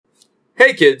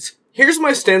Hey kids, here's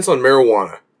my stance on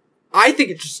marijuana. I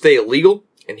think it should stay illegal,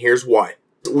 and here's why.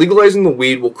 Legalizing the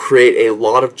weed will create a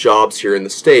lot of jobs here in the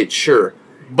state, sure.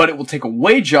 But it will take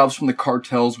away jobs from the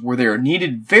cartels where they are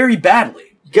needed very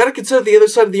badly. You gotta consider the other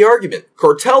side of the argument.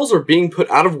 Cartels are being put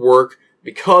out of work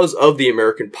because of the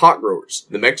American pot growers.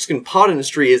 The Mexican pot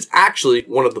industry is actually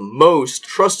one of the most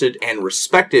trusted and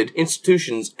respected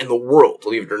institutions in the world,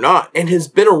 believe it or not, and has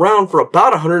been around for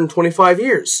about 125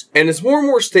 years. And as more and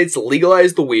more states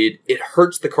legalize the weed, it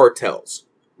hurts the cartels.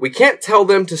 We can't tell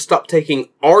them to stop taking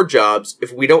our jobs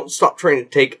if we don't stop trying to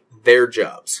take their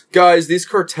jobs. Guys, these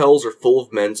cartels are full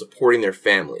of men supporting their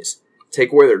families.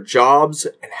 Take away their jobs,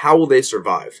 and how will they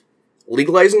survive?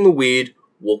 Legalizing the weed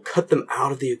will cut them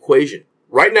out of the equation.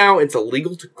 Right now, it's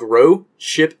illegal to grow,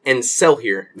 ship, and sell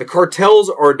here. The cartels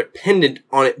are dependent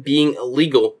on it being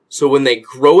illegal, so when they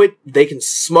grow it, they can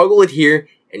smuggle it here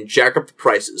and jack up the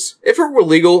prices. If it were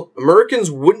legal,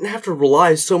 Americans wouldn't have to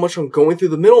rely so much on going through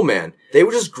the middleman. They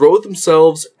would just grow it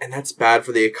themselves, and that's bad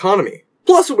for the economy.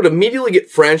 Plus, it would immediately get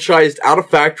franchised out of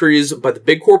factories by the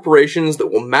big corporations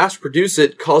that will mass produce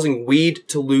it, causing weed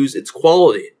to lose its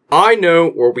quality. I know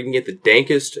where we can get the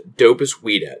dankest, dopest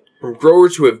weed at. From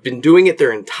growers who have been doing it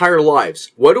their entire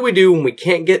lives. What do we do when we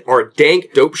can't get our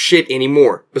dank, dope shit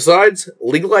anymore? Besides,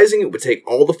 legalizing it would take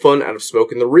all the fun out of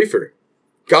smoking the reefer.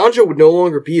 Ganja would no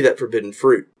longer be that forbidden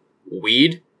fruit.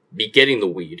 Weed be getting the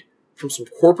weed from some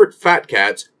corporate fat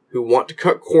cats who want to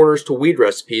cut corners to weed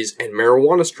recipes and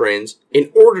marijuana strains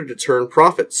in order to turn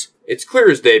profits. It's clear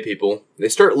as day, people. They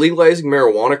start legalizing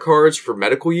marijuana cards for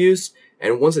medical use,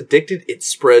 and once addicted, it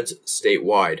spreads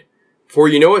statewide. Before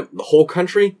you know it, the whole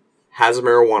country has a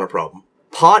marijuana problem.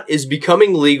 Pot is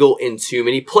becoming legal in too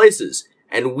many places,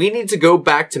 and we need to go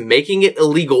back to making it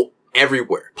illegal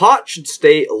everywhere. Pot should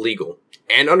stay illegal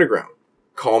and underground.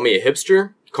 Call me a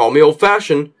hipster, call me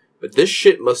old-fashioned, but this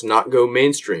shit must not go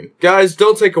mainstream. Guys,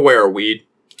 don't take away our weed.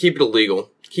 Keep it illegal.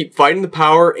 Keep fighting the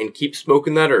power and keep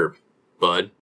smoking that herb, bud.